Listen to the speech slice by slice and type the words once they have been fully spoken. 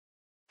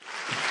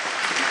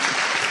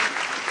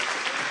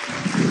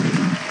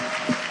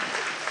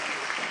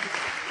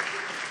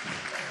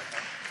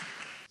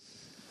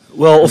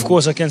Well, of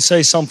course I can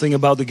say something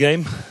about the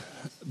game,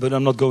 but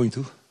I'm not going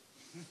to.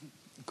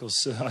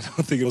 Because I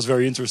don't think it was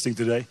very interesting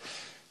today.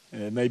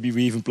 Maybe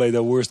we even played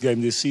our worst game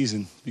this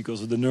season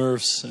because of the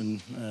nerves.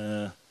 And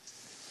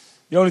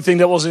the only thing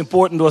that was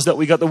important was that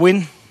we got the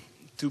win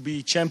to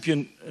be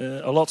champion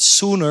a lot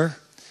sooner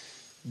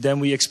than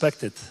we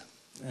expected.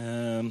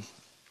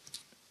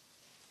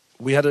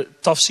 We had a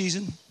tough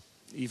season,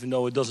 even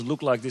though it doesn't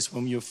look like this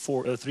when you're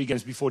 3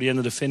 games before the end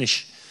of the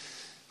finish.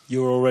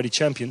 You're already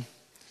champion.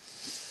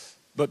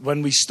 But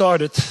when we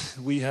started,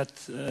 we had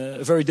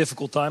a very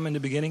difficult time in the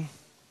beginning.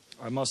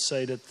 I must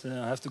say that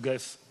I have to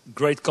give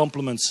great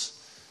compliments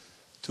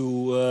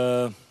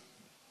to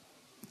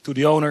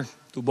the owner,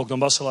 to Bogdan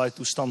Basalai,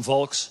 to Stan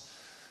Valks,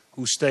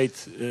 who stayed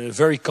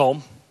very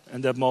calm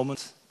in that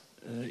moment,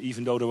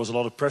 even though there was a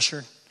lot of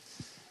pressure.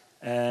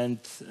 And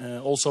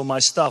also my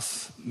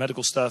staff,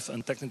 medical staff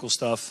and technical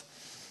staff,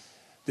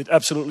 did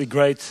absolutely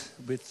great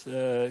with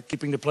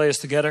keeping the players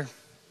together.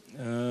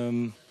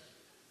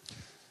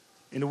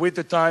 In the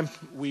winter time,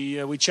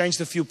 we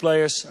changed a few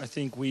players. I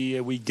think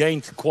we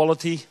gained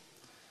quality,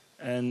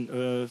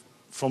 and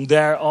from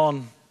there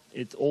on,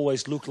 it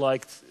always looked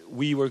like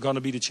we were going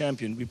to be the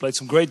champion. We played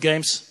some great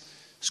games,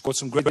 scored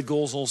some great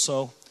goals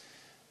also,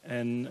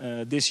 and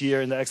this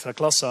year in the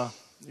Ekstraklasa,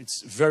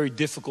 it's very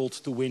difficult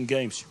to win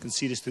games. You can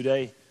see this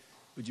today,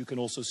 but you can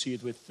also see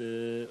it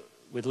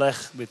with Lech,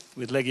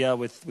 with Legia,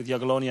 with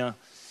Jagiellonia.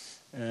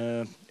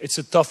 It's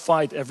a tough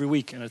fight every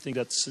week, and I think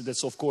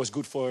that's of course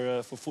good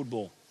for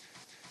football.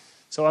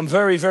 So I'm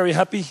very, very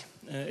happy.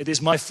 It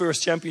is my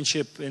first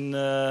championship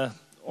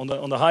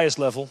on the highest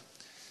level.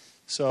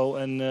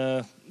 So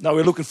now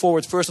we're looking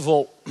forward, first of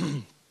all,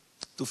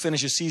 to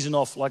finish the season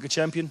off like a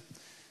champion.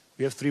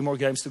 We have 3 more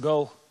games to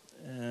go.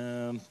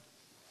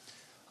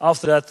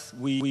 After that,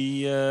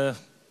 we are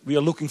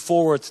looking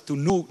forward to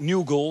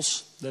new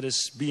goals. That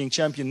is being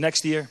champion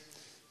next year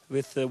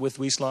with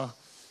Wisła,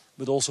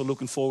 but also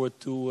looking forward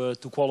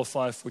to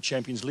qualify for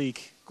Champions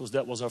League, because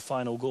that was our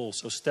final goal.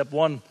 So step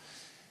 1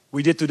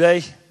 we did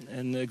today,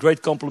 and a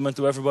great compliment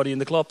to everybody in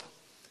the club.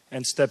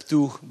 And step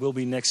 2 will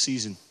be next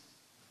season.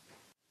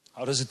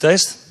 How does it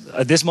taste?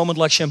 At this moment,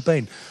 like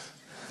champagne,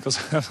 because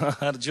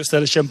I just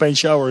had a champagne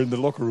shower in the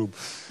locker room.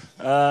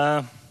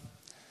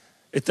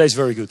 It tastes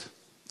very good.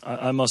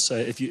 I must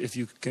say, if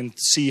you can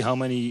see how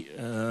many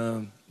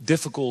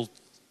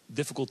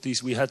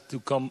difficulties we had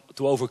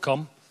to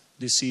overcome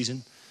this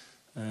season.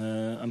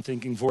 I'm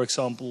thinking, for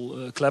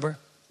example, Kleber,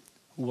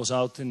 who was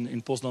out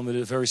in Poznan with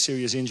a very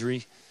serious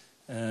injury.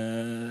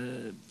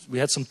 We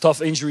had some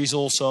tough injuries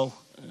also.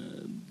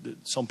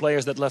 Some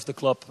players that left the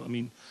club. I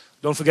mean,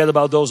 don't forget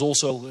about those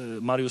also.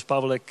 Mariusz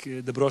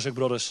Pawlek, the Brožek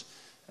brothers.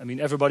 I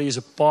mean, everybody is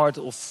a part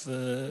of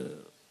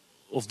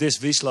this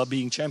Wisła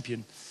being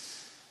champion.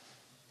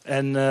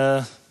 And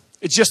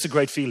it's just a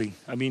great feeling.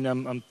 I mean,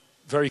 I'm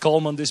very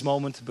calm on this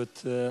moment,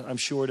 but I'm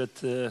sure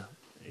that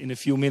in a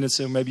few minutes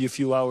or maybe a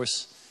few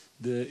hours,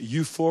 the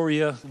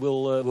euphoria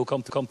will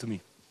come to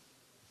me.